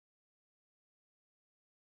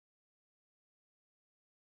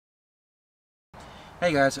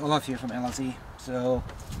Hey guys, Olaf here from LSE. So,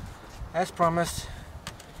 as promised,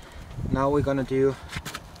 now we're gonna do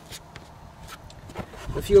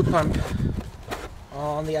the fuel pump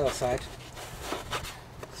on the other side.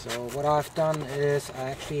 So what I've done is I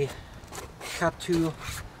actually cut two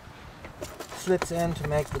slits in to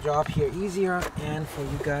make the job here easier and for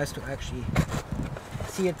you guys to actually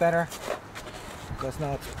see it better, because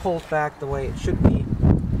now it's pulled back the way it should be,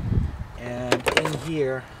 and in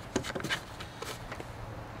here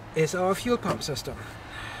is our fuel pump system.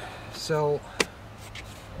 So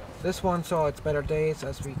this one saw its better days.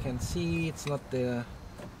 As we can see, it's not the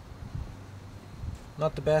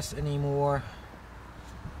best anymore,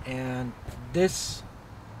 and this,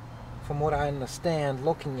 from what I understand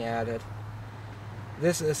looking at it,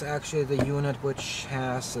 this is actually the unit which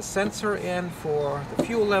has the sensor in for the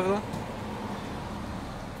fuel level,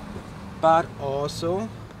 but also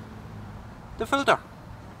the filter.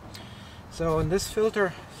 So, and this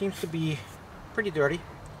filter seems to be pretty dirty,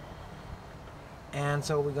 and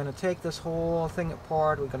so we're going to take this whole thing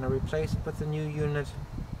apart. We're going to replace it with the new unit,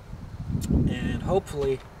 and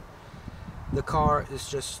hopefully the car is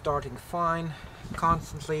just starting fine,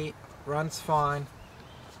 constantly runs fine,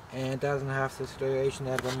 and doesn't have the situation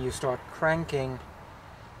that when you start cranking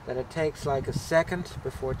that it takes like a second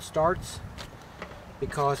before it starts,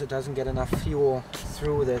 because it doesn't get enough fuel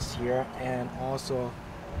through this here, and also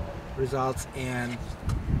results in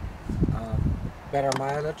better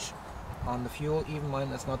mileage on the fuel, even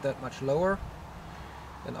when it's not that much lower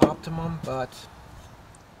than optimum. But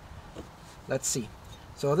let's see.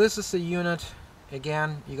 So this is the unit.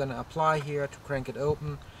 Again, you're going to apply here to crank it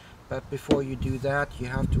open, but before you do that you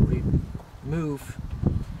have to remove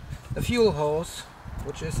the fuel hose,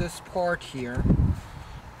 which is this part here,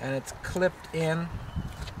 and it's clipped in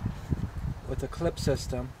with the clip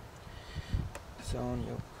system. So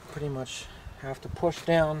you pretty much have to push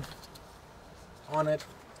down on it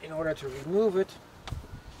in order to remove it.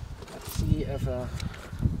 Let's see if a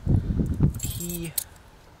key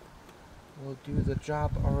will do the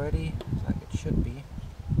job already, like it should be.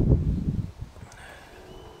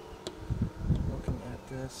 Looking at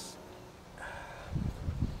this,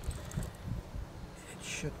 it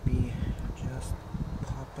should be just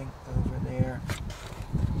popping over there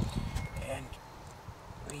and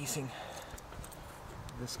releasing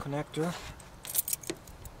this connector.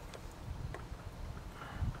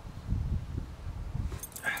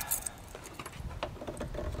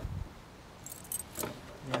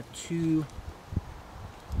 There are two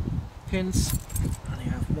pins.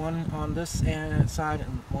 You have one on this side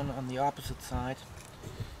and one on the opposite side.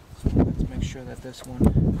 So let's make sure that this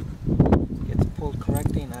one gets pulled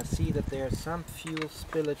correctly. And I see that there's some fuel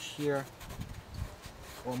spillage here,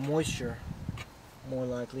 or moisture more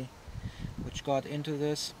likely, which got into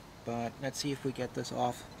this, but let's see if we get this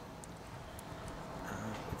off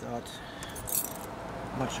without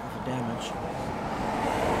much of a damage.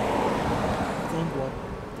 I think what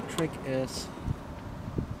the trick is,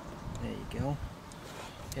 there you go,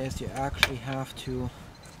 is you actually have to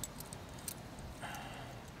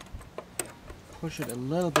push it a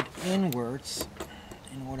little bit inwards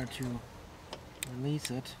in order to release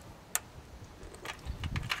it,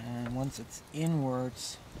 and once it's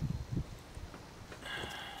inwards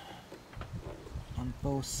on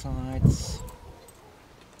both sides,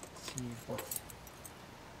 see if with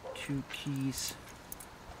two keys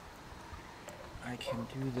I can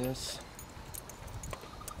do this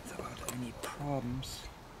without any problems.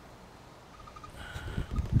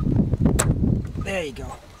 There you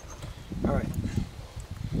go. Alright,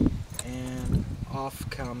 and off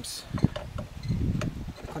comes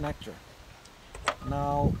the connector.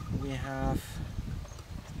 Now we have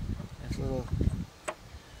this little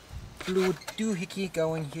blue doohickey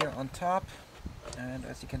going here on top, and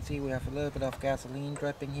as you can see we have a little bit of gasoline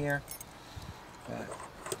dripping here, but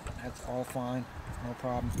that's all fine, no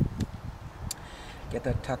problem. Get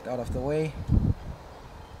that tucked out of the way,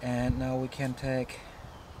 and now we can take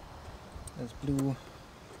this blue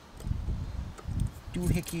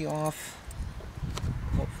doohickey off.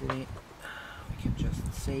 Hopefully we can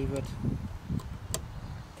just save it.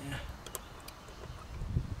 Yeah.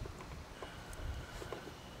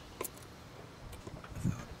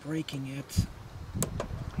 Without breaking it.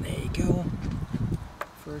 There you go.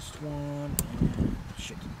 First one, and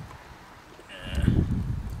shit.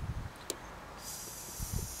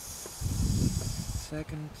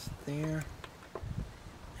 Second there,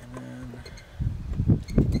 and then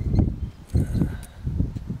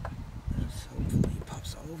this hopefully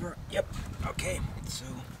pops over. Yep, okay, so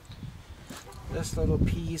this little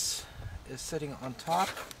piece is sitting on top,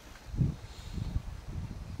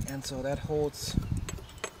 and so that holds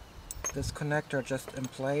this connector just in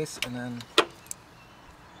place, and then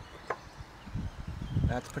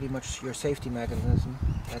that's pretty much your safety mechanism.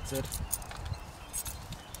 That's it.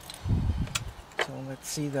 So let's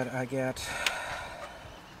see that I get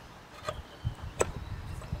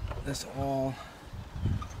this all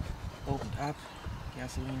opened up.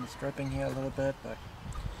 Gasoline is dripping here a little bit, but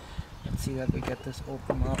let's see that we get this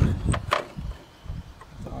open up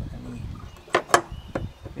without any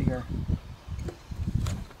bigger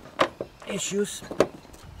issues.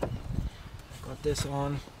 Got this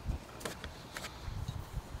on.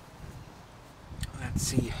 Let's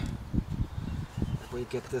see if we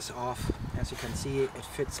get this off. As you can see, it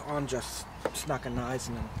fits on just snug and nice,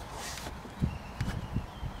 and then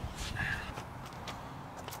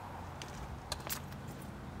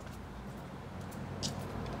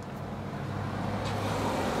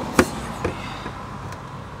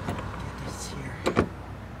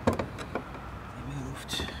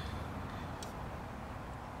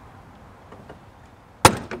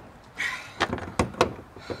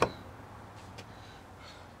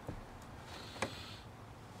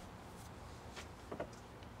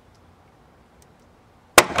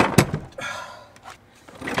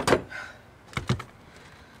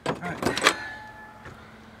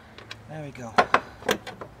there we go.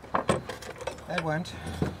 That went.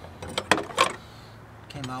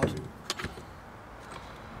 Came out. So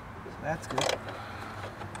that's good.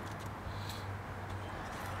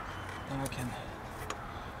 Then I can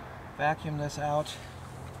vacuum this out.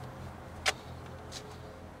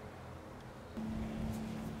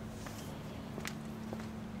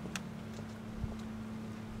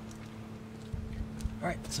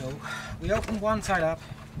 Alright, so we opened one side up.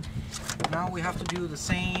 Now we have to do the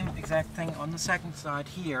same exact thing on the second side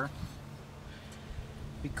here,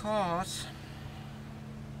 because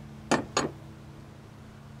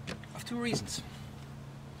of two reasons.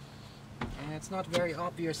 And it's not very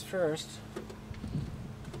obvious first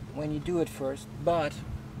when you do it first, but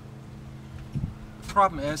the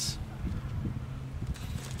problem is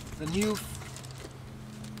the new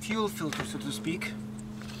fuel filter, so to speak,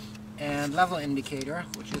 and level indicator,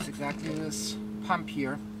 which is exactly this pump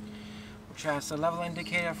here, which has a level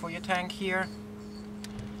indicator for your tank here,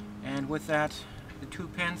 and with that the 2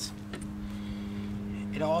 pins.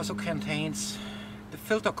 It also contains the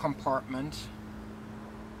filter compartment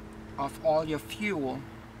of all your fuel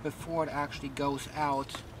before it actually goes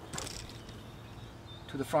out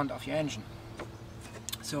to the front of your engine.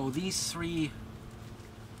 So these 3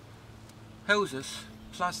 hoses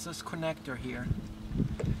plus this connector here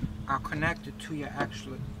are connected to your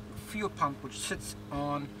actual fuel pump, which sits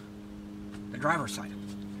on the driver's side,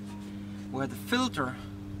 where the filter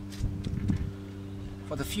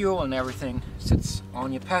for the fuel and everything sits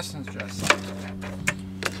on your passenger side.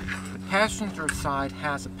 The passenger side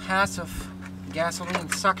has a passive gasoline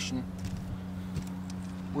suction,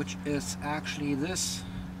 which is actually this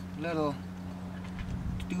little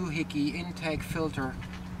doohickey intake filter,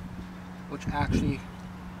 which actually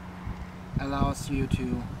allows you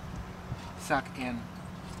to suck in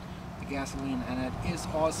the gasoline, and it is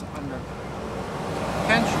also under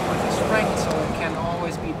tension with the spring, so it can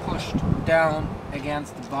always be pushed down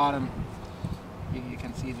against the bottom. You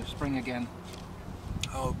can see the spring again.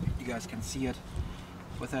 I hope you guys can see it.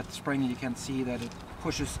 With that spring you can see that it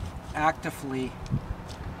pushes actively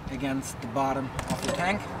against the bottom of the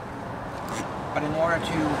tank. But in order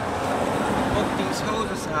to hook these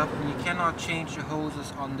hoses up, you cannot change the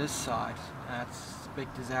hoses on this side. That's a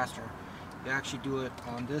big disaster. You actually do it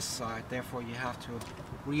on this side, therefore you have to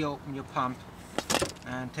reopen your pump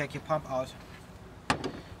and take your pump out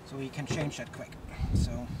so you can change that quick.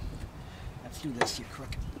 So let's do this here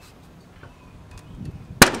quick.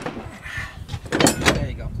 There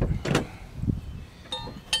you go.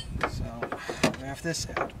 So we have this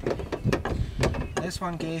out. This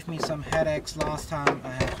one gave me some headaches last time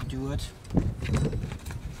I had to do it,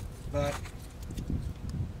 but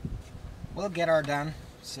we'll get her done.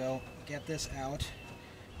 So get this out,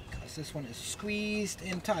 because this one is squeezed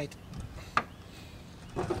in tight.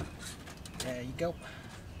 There you go.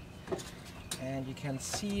 And you can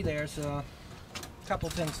see there's a couple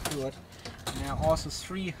things to it. Now also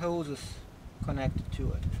 3 hoses connected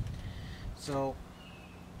to it. So,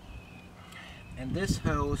 and this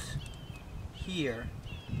hose here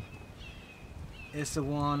is the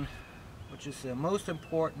one which is the most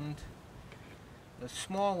important. The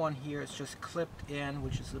small one here is just clipped in,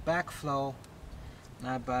 which is the backflow. And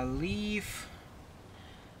I believe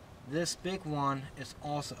this big one is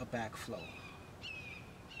also a backflow.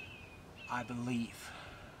 I believe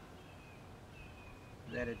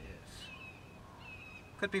that it is.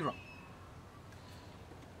 Could be wrong.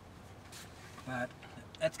 But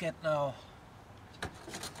let's get now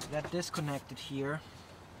that disconnected here,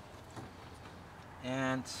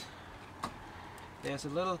 and there's a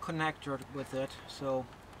little connector with it. So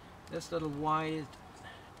this little wide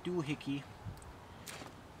doohickey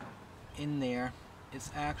in there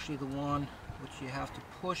is actually the one which you have to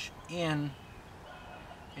push in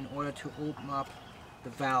order to open up the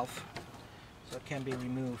valve so it can be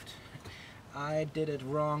removed. I did it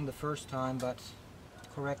wrong the first time, but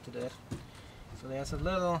corrected it. So there's a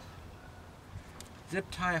little zip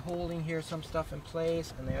tie holding here some stuff in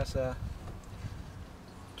place, and there's a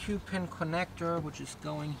 2-pin connector which is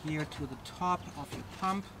going here to the top of your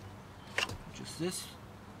pump, which is this.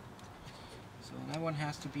 So that one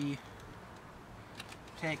has to be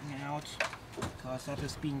taken out because that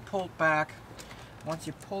is being pulled back. Once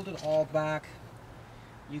you pulled it all back,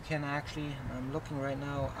 you can actually, I'm looking right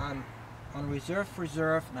now, I'm on reserve,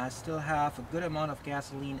 and I still have a good amount of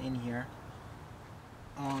gasoline in here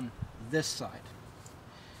on this side.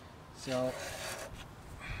 So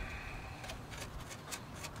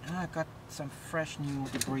I got some fresh new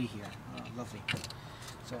debris here. Oh, lovely.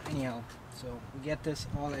 So anyhow, so we get this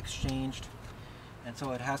all exchanged, and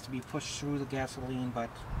so it has to be pushed through the gasoline, but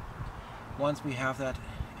once we have that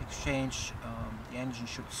exchange, the engine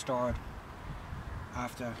should start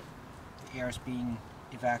after the air is being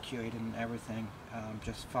evacuated and everything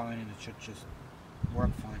just fine, and it should just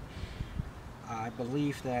work fine. I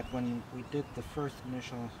believe that when we did the first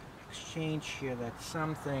initial exchange here, that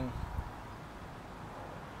something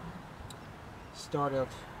started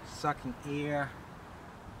sucking air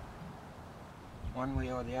one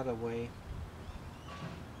way or the other way.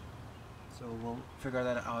 So we'll figure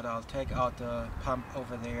that out. I'll take out the pump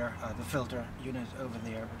over there, the filter unit over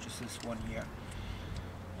there, which is this one here,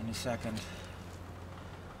 in a second.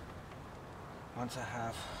 Once I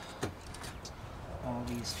have all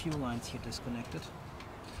these fuel lines here disconnected.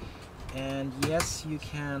 And yes, you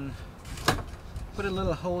can put a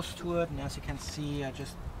little hose to it, and as you can see, I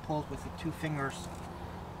just pulled with the 2 fingers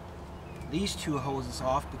these 2 hoses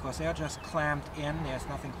off because they are just clamped in. There's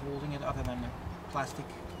nothing holding it other than a plastic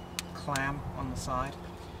clamp on the side.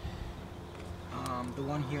 The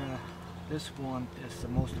one here, this one is the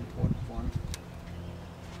most important one.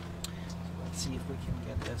 So let's see if we can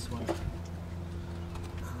get this one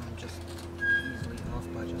just easily off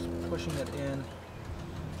by just pushing it in.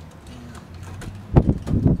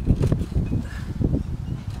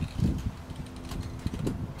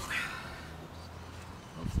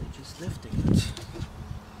 Hopefully just lifting it.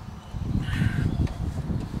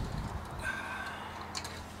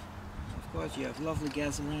 Of course you have lovely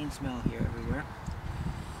gasoline smell here everywhere.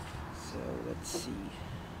 So let's see.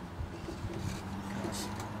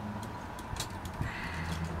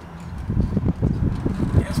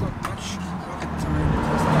 There's not much rocket time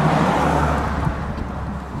because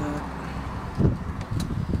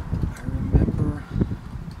I remember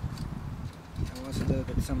there was a little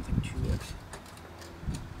bit something to it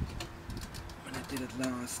when I did it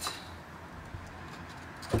last.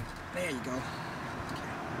 There you go.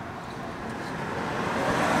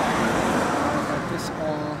 This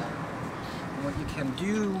all, what you can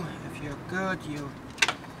do if you're good, you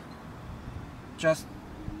just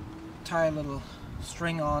tie a little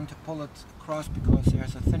string on to pull it across because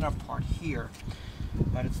there's a thinner part here,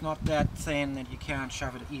 but it's not that thin that you can't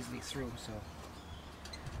shove it easily through. So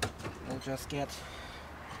we'll just get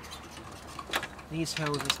these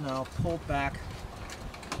hoses now pulled back,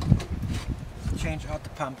 change out the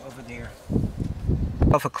pump over there.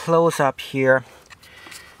 Of a close-up here,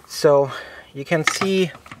 so you can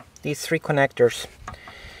see these 3 connectors.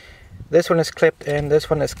 This one is clipped in, this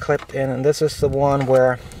one is clipped in, and this is the one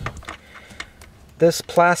where this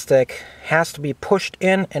plastic has to be pushed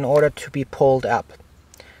in order to be pulled up.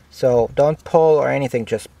 So don't pull or anything,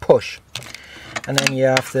 just push. And then you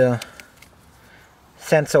have the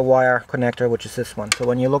sensor wire connector, which is this one. So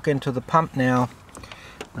when you look into the pump now,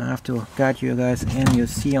 I have to guide you guys in, you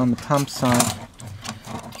see on the pump side,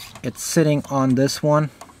 it's sitting on this one.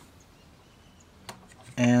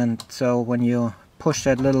 And so when you push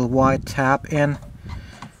that little white tab in,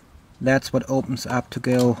 that's what opens up to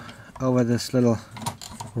go over this little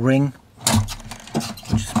ring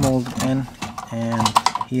which is molded in, and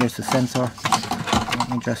here's the sensor. Let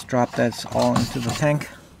me just drop that all into the tank.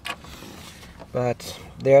 But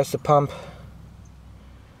there's the pump.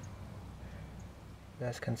 You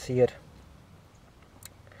guys can see it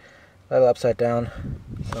a little upside down.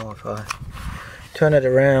 So if I turn it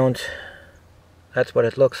around, that's what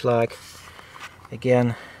it looks like.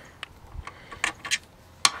 Again,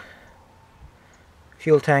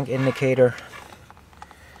 fuel tank indicator,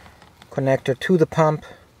 connector to the pump,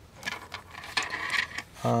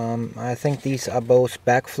 I think these are both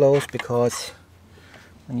backflows, because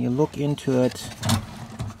when you look into it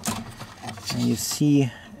and you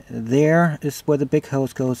see there is where the big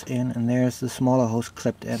hose goes in, and there's the smaller hose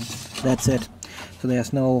clipped in. That's it. So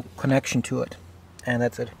there's no connection to it, and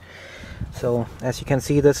that's it. So as you can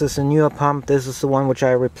see, this is a newer pump. This is the one which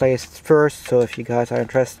I replaced first. So if you guys are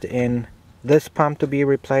interested in this pump to be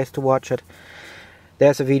replaced, to watch it,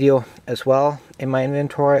 there's a video as well in my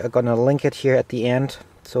inventory. I'm gonna link it here at the end,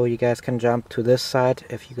 so you guys can jump to this side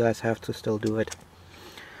if you guys have to still do it.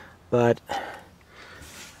 But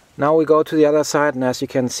now we go to the other side, and as you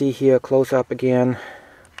can see here, close up again,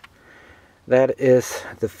 that is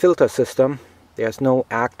the filter system. There's no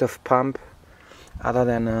active pump other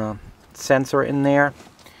than a sensor in there.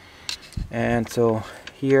 And so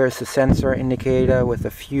here is the sensor indicator with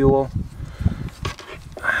the fuel.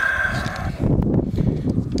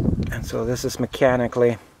 And so this is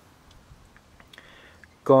mechanically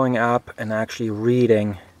going up and actually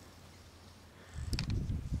reading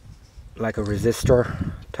like a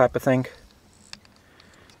resistor type of thing,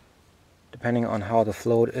 depending on how the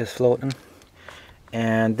float is floating.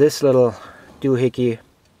 And this little doohickey,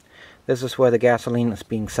 this is where the gasoline is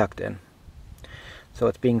being sucked in. So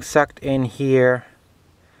it's being sucked in here,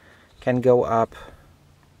 can go up,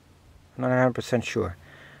 I'm not 100% sure,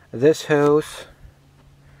 this hose,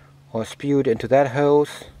 or spewed into that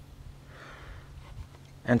hose.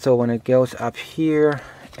 And so when it goes up here,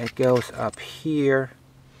 it goes up here,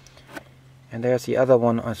 and there's the other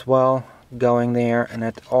one as well going there, and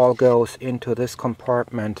it all goes into this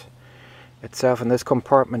compartment itself, and this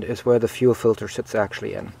compartment is where the fuel filter sits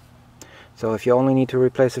actually in. So if you only need to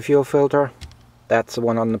replace the fuel filter, that's the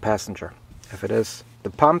one on the passenger. If it is the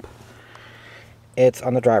pump, it's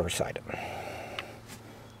on the driver's side.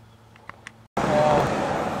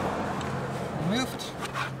 Removed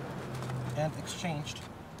and exchanged.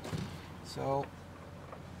 So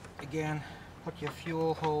again, put your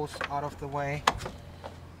fuel hose out of the way,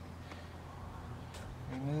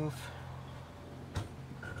 remove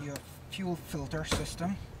your fuel filter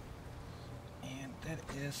system, and that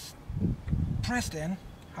is pressed in.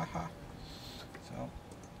 Haha. So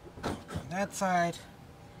on that side,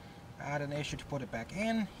 I had an issue to put it back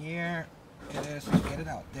in. Here it is to get it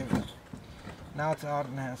out. There we go. Now it's out,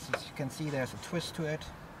 and as you can see, there's a twist to it,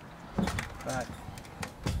 but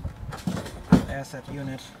there's that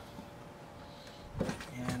unit.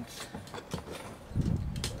 And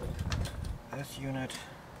this unit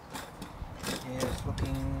is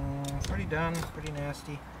looking pretty done, pretty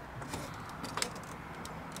nasty.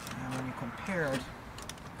 And when you compare it,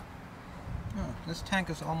 this tank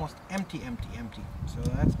is almost empty. So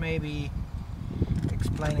that's maybe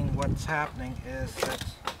explaining what's happening, is that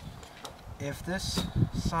if this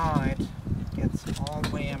side gets all the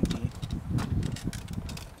way empty,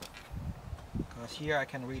 because here I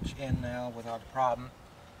can reach in now without a problem.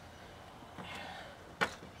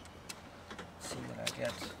 Let's see what I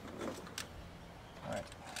get. Alright,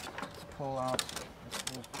 let's pull out this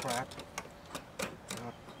little crap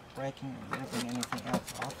without breaking or ripping anything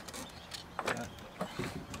else off.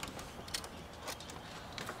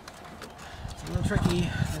 It's a little tricky.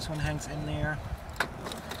 This one hangs in there.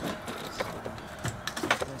 So,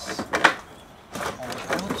 get this all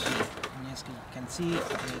out. And as you can see,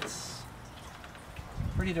 it's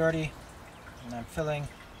pretty dirty, and I'm filling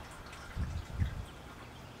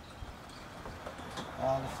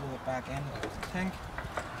all the fluid back in the tank.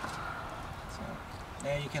 So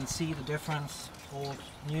there you can see the difference, old,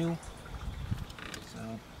 new. So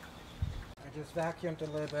I just vacuumed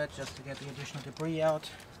a little bit just to get the additional debris out.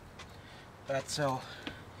 But so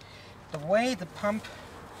the way the pump,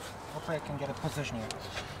 hopefully I can get a position here.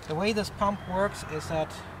 The way this pump works is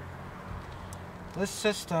that this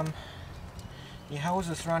system, the hose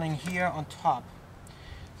is running here on top.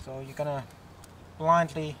 So you're gonna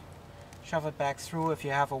blindly shove it back through. If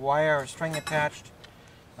you have a wire or string attached,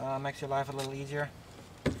 makes your life a little easier.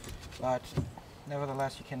 But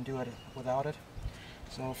nevertheless, you can do it without it.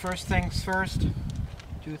 So first things first,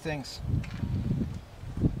 two things.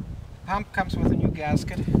 Pump comes with a new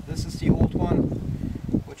gasket. This is the old one,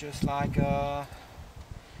 which is like a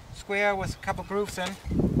square with a couple grooves in.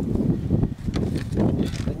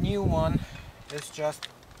 The new one is just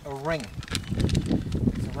a ring.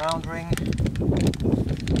 It's a round ring.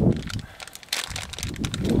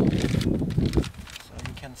 So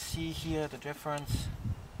you can see here the difference,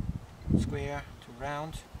 square to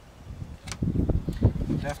round.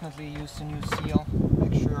 Definitely use the new seal.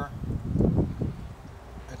 Make sure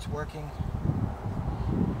it's working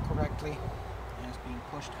correctly and it's being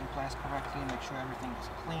pushed in place correctly. Make sure everything is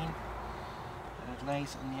clean. and it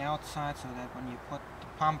lays on the outside so that when you put the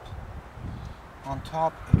pump on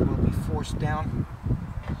top it will be forced down.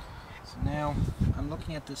 So now I'm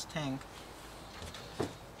looking at this tank,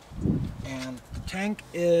 and the tank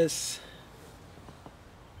is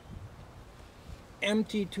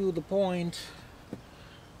empty to the point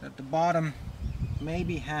that the bottom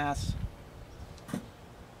maybe has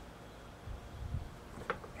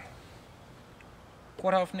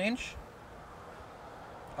quarter of an inch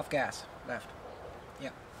of gas left. Yeah,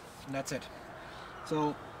 and that's it.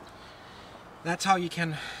 So that's how you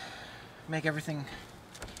can make everything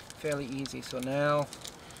fairly easy. So now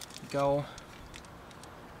go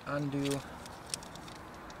undo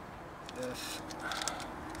this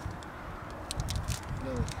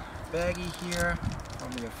little baggie here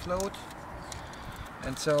from your float.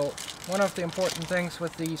 And so one of the important things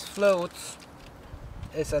with these floats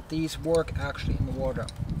is that these work actually in the water.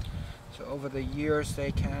 So over the years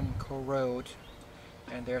they can corrode,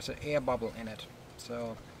 and there's an air bubble in it.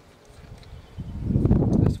 So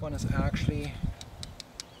this one is actually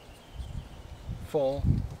full,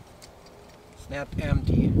 it's not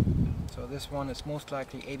empty. So this one is most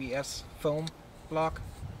likely ABS foam block.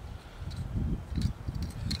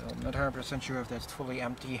 So I'm not 100% sure if that's fully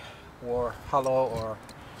empty or hollow or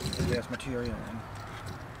if there's material in.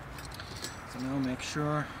 So now make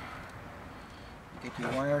sure you get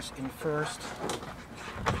your wires in first,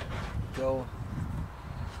 go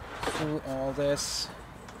through all this,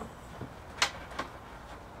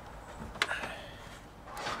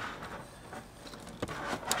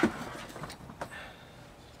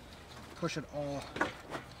 push it all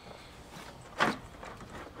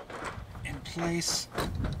in place,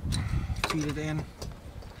 feed it in.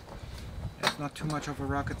 There's not too much of a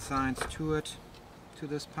rocket science to it, to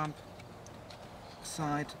this pump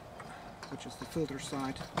side, which is the filter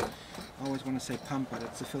side. I always want to say pump, but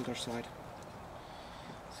it's the filter side.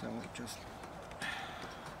 So just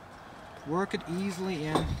work it easily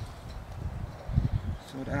in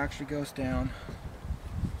so it actually goes down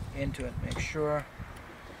into it. Make sure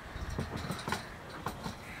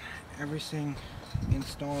everything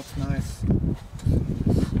installed nice.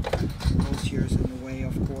 Those here is in the way,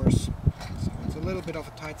 of course. So it's a little bit of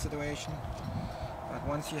a tight situation, but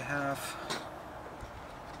once you have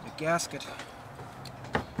the gasket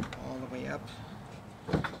all the way up,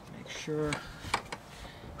 make sure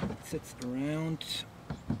it sits around.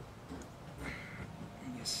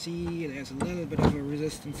 You see there's a little bit of a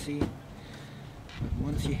resistance, but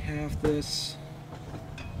once you have this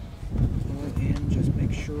all in, just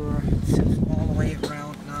make sure it sits all the way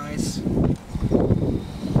around nice.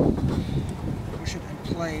 Push it in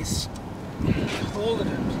place, hold it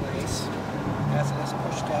in place as it is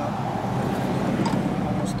pushed down.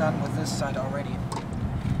 Almost done with this side already.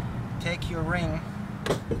 Take your ring,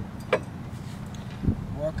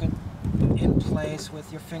 work it in place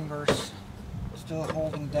with your fingers, still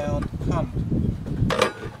holding down the pump.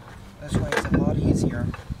 This way it's a lot easier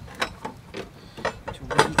to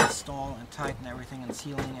really install and tighten everything and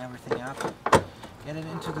sealing everything up. Get it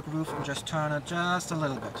into the groove and just turn it just a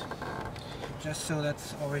little bit, just so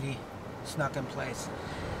that's already snug in place.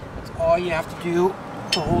 That's all you have to do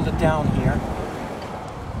to hold it down here.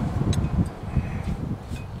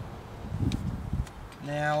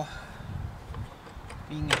 Now,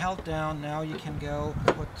 being held down, now you can go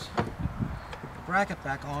put the bracket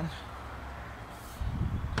back on.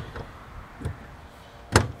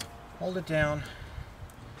 Hold it down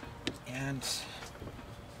and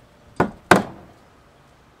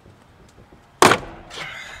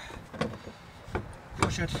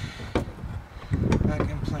push it back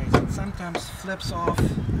in place. It sometimes flips off.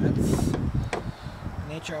 That's the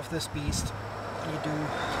nature of this beast. You do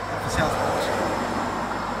have a self-hold.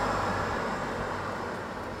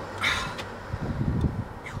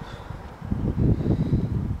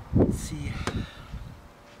 Let's see.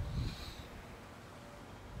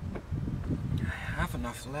 I have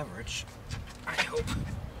enough leverage, I hope.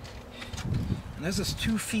 And this is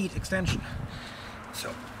 2 feet extension.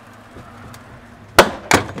 So,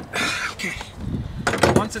 okay.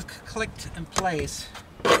 Once it's clicked in place,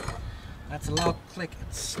 that's a loud click,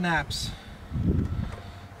 it snaps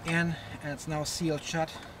in and it's now sealed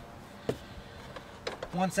shut.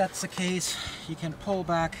 Once that's the case, you can pull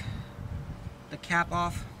back the cap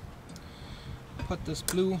off, put this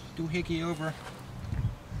blue doohickey over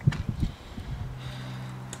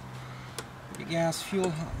the gas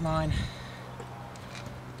fuel line,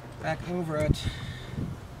 back over it,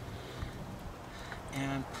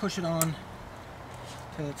 and push it on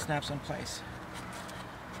till it snaps in place.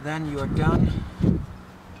 Then you are done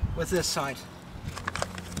with this side.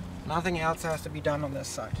 Nothing else has to be done on this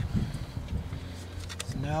side.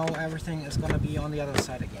 Now everything is going to be on the other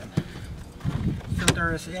side again.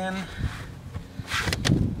 Filter is in.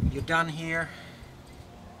 You're done here.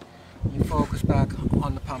 You focus back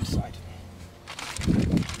on the pump side.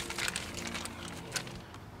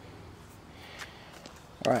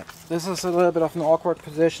 Alright, this is a little bit of an awkward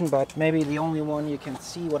position, but maybe the only one you can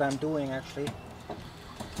see what I'm doing actually.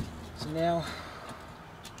 So now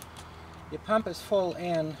your pump is full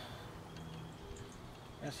in.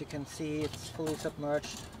 As you can see, it's fully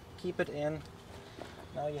submerged. Keep it in.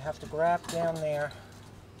 Now you have to grab down there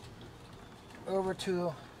over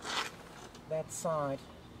to that side,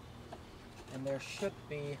 and there should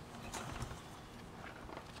be,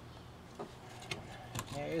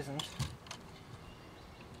 there isn't.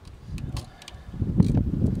 So,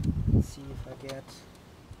 let's see if I get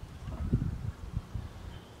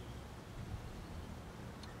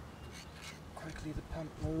quickly the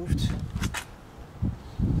pump moved.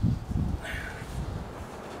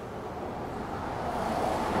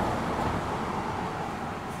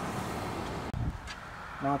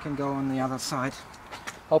 Now I can go on the other side.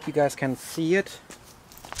 Hope you guys can see it.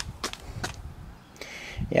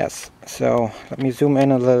 Yes, so let me zoom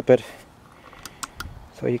in a little bit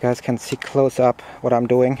so you guys can see close up what I'm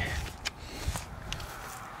doing.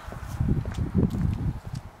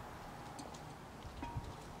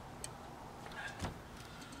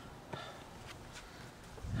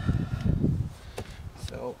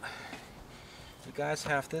 So you guys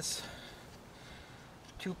have this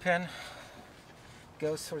 2-pin.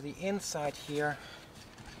 Goes through the inside here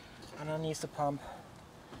underneath the pump,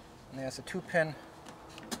 and there's a 2-pin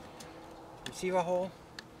receiver hole.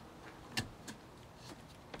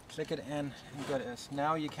 Click it in and good is.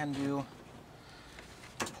 Now you can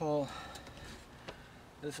pull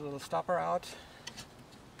this little stopper out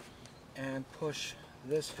and push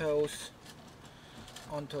this hose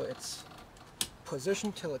onto its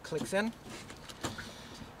position till it clicks in,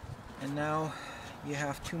 and now you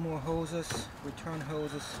have 2 more hoses, return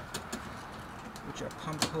hoses, which are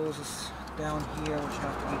pump hoses down here, which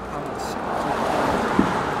have to be pumped. Let's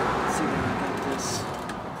see if I get this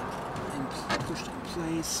pushed in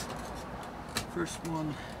place. First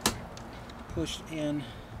one pushed in,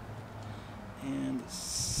 and the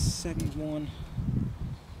second one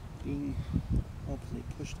being hopefully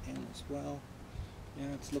pushed in as well.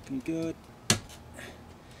 Yeah, it's looking good.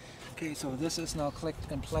 Okay, so this is now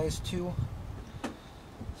clicked in place too.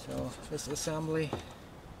 So this assembly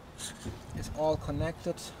is all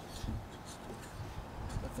connected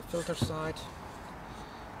with the filter side. So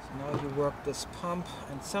now you work this pump,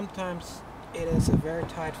 and sometimes it is a very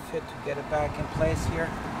tight fit to get it back in place here.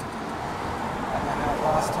 Like I had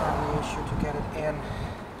last time the issue to get it in.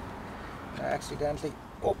 I accidentally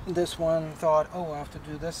opened this one, thought, oh, I have to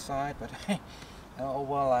do this side, but oh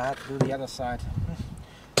well, I had to do the other side.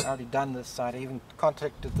 I already done this side. I even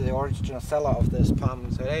contacted the original seller of this pump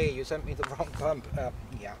and said, hey, you sent me the wrong pump.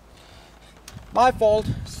 Yeah, my fault.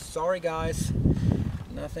 Sorry guys,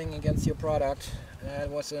 nothing against your product. It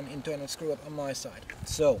was an internal screw up on my side.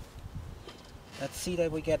 So let's see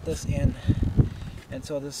that we get this in. And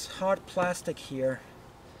so this hard plastic here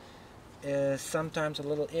is sometimes a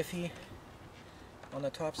little iffy on the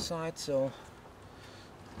top side, so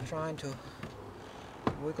I'm trying to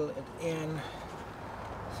wiggle it in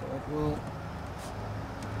so it will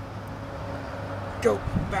go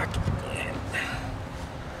back in.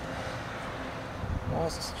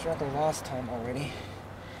 Was a struggle last time already,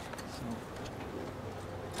 so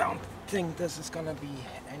don't think this is gonna be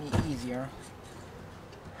any easier.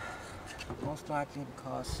 Most likely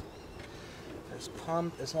because this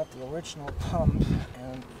pump is not the original pump,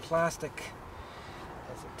 and plastic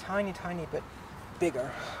is a tiny bit bigger.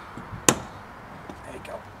 There you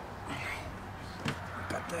go.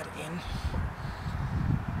 Got that in.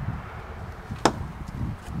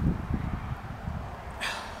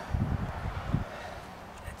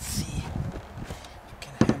 Let's see if we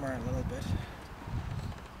can hammer a little bit.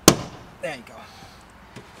 There you go.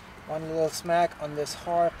 One little smack on this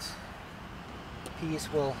hard piece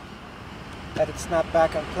will let it snap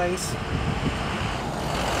back in place.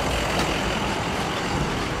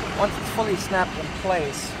 Once it's fully snapped in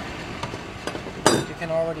place, you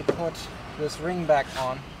can already put this ring back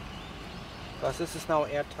on, because this is now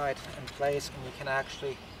airtight in place, and you can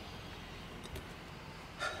actually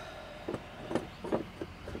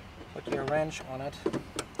put your wrench on it.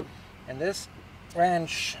 And this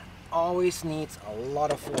wrench always needs a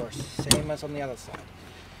lot of force, same as on the other side.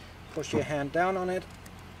 Push your hand down on it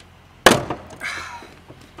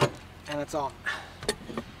and it's on.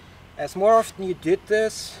 As more often you did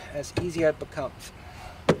this, as easier it becomes.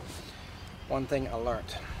 One thing I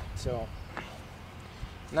learned. So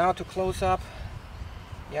Now to close up,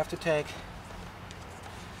 you have to take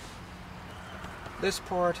this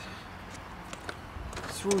part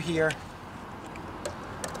through here,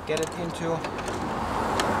 get it into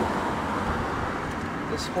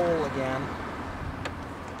this hole again.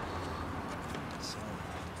 So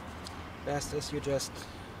best is you just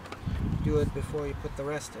do it before you put the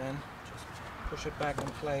rest in. Just push it back in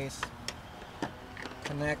place,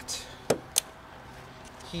 connect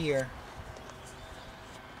here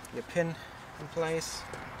your pin in place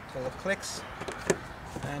till it clicks,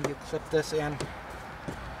 and you clip this in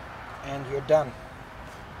and you're done.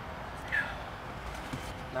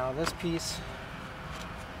 Now this piece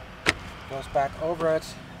goes back over it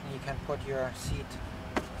and you can put your seat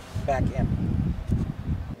back in.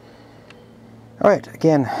 Alright,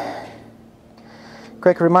 again,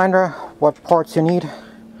 quick reminder what parts you need.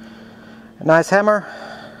 A nice hammer,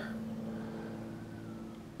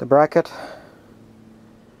 the bracket,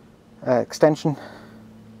 extension,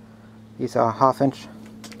 these are 1/2 inch,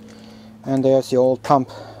 and there's the old pump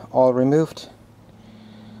all removed.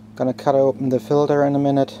 Gonna cut open the filter in a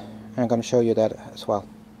minute and I'm gonna show you that as well.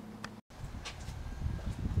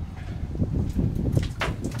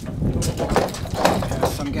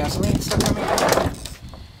 There's some gasoline stuck on me.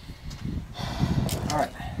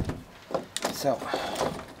 Alright, so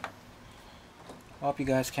hope you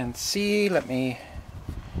guys can see. Let me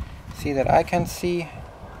see that I can see.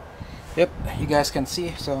 Yep, you guys can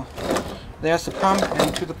see. So there's the pump,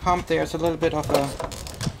 and to the pump there's a little bit of a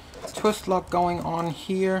twist lock going on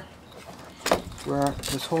here where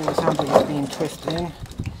this whole assembly is being twisted in.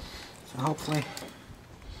 So hopefully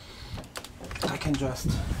I can just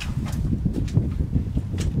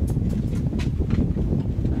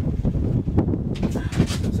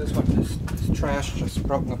this one is trash, just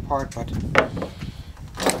broken apart, but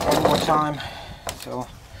one more time, so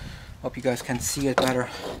hope you guys can see it better.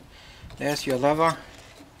 There's your lever,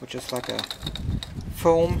 which is like a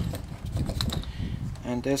foam,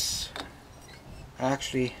 and this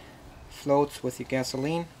actually floats with your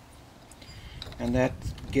gasoline, and that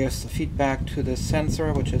gives the feedback to the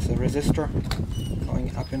sensor, which is a resistor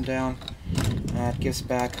going up and down, and it gives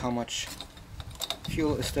back how much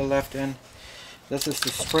fuel is still left in. This is the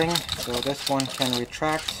spring, so this one can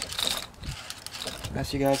retract,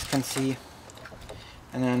 as you guys can see,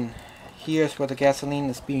 and then here's where the gasoline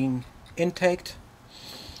is being intaked,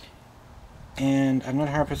 and I'm not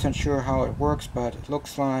 100% sure how it works, but it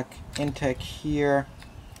looks like intake here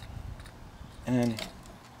and then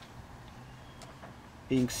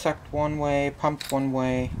being sucked one way, pumped one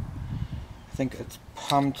way. I think it's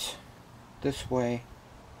pumped this way,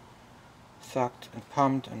 sucked and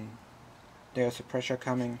pumped, and there's the pressure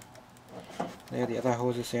coming. There, the other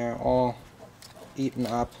hoses there, all eaten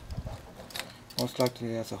up. Most likely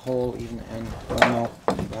there's a hole even in, I don't know,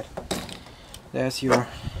 but there's your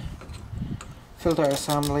filter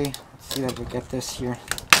assembly. Let's see that we get this here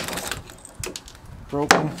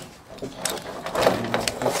broken, and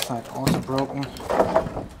this side also broken.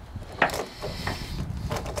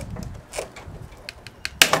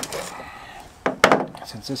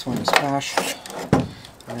 Since this one is flash,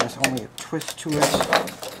 and there's only a twist to it,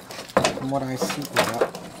 from what I see,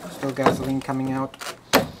 still gasoline coming out.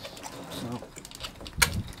 So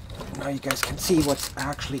now you guys can see what's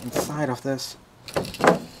actually inside of this.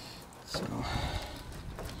 So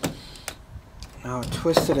now I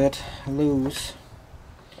twisted it loose,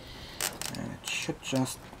 and it should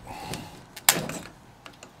just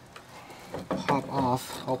pop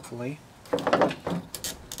off, hopefully.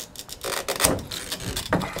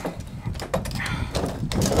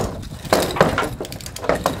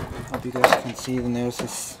 Hope you guys can see. Then there's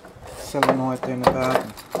this solenoid there in the back.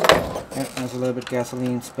 And there's a little bit of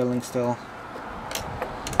gasoline spilling still.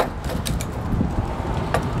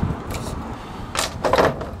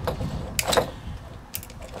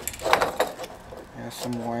 There's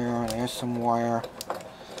some wire, there's some wire.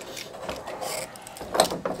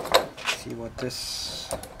 Let's see what this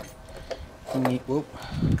neat. Whoop,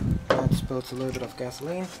 that spills a little bit of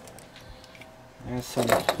gasoline. There's some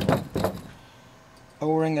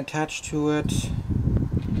O-ring attached to it.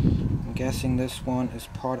 I'm guessing this one is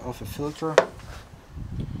part of a filter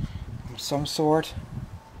of some sort.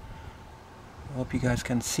 I hope you guys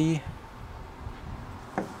can see.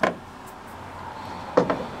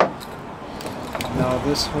 Now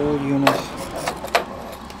this whole unit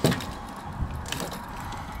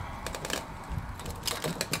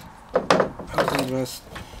just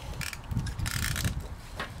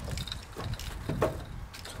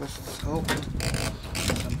twists open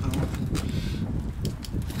somehow,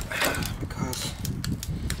 because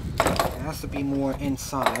there has to be more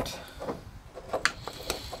inside.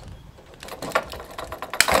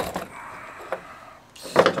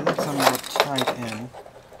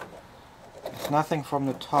 nothing from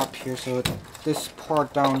the top here, so this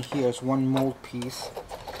part down here is one mold piece.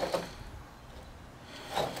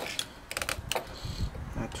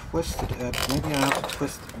 I twisted it. Maybe I have to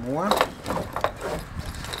twist it more.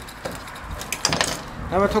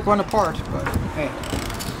 Never took one apart, but hey,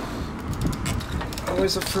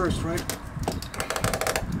 always a first, right?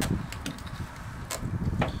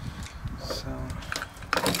 So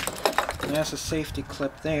there's a safety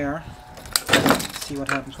clip there. Let's see what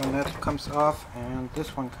happens when that comes off and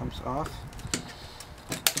this one comes off.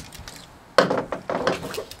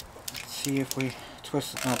 Let's see if we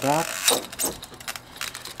twist it now back.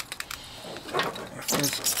 If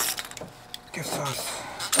this gives us...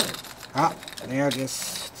 Ah, there it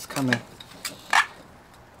is. It's coming.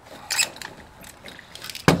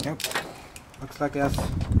 Yep. Looks like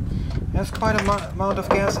there's quite a amount of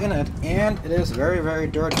gas in it, and it is very, very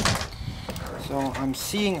dirty. So I'm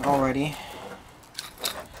seeing already.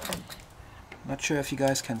 Not sure if you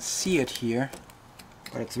guys can see it here,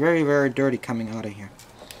 but it's very, very dirty coming out of here.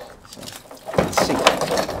 So let's see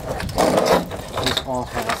what this all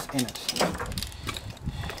has in it.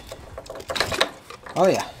 Oh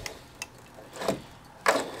yeah.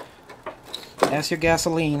 There's your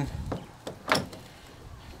gasoline.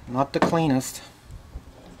 Not the cleanest.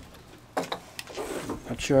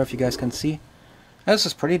 Not sure if you guys can see. This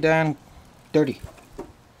is pretty damn dirty.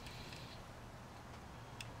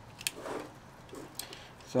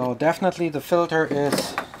 So definitely the filter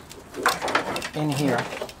is in here.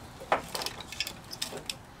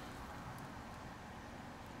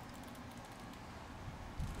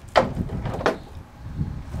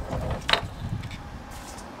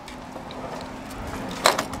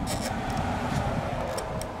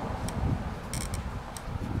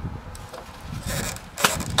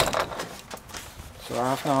 So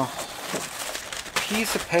I have now a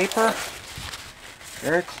piece of paper,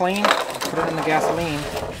 very clean. I'll put it in the gasoline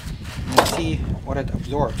and see what it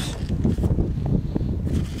absorbs.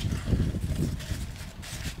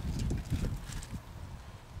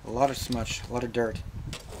 A lot of smudge, a lot of dirt.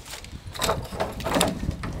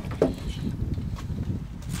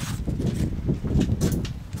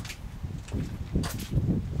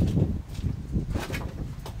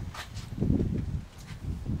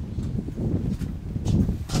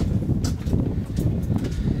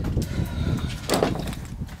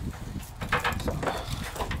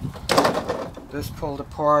 This pulled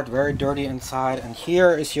apart, very dirty inside, and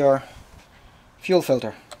here is your fuel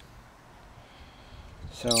filter.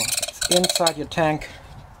 So it's inside your tank.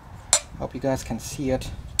 Hope you guys can see it.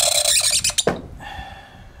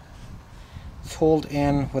 It's holed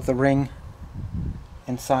in with the ring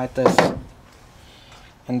inside this,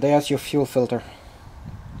 and there's your fuel filter,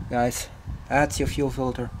 guys. That's your fuel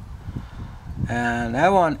filter, and that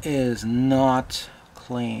one is not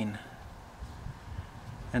clean.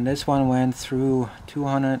 And this one went through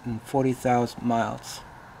 240,000 miles.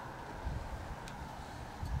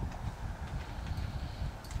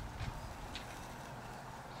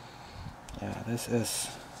 Yeah, this is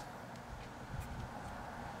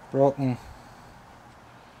broken,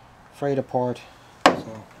 frayed apart,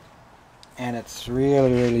 so, and it's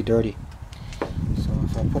really, really dirty. So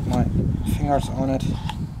if I put my fingers on it,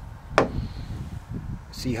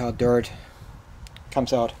 see how dirt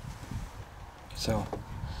comes out. So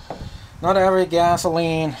not every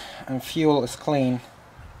gasoline and fuel is clean,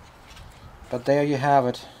 but there you have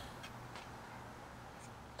it.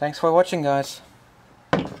 Thanks for watching, guys.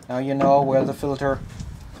 Now you know where the filter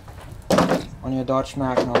on your Dodge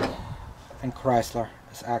Magnum and Chrysler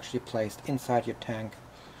is actually placed inside your tank,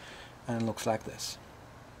 and it looks like this.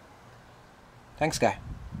 Thanks, guy.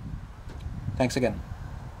 Thanks again.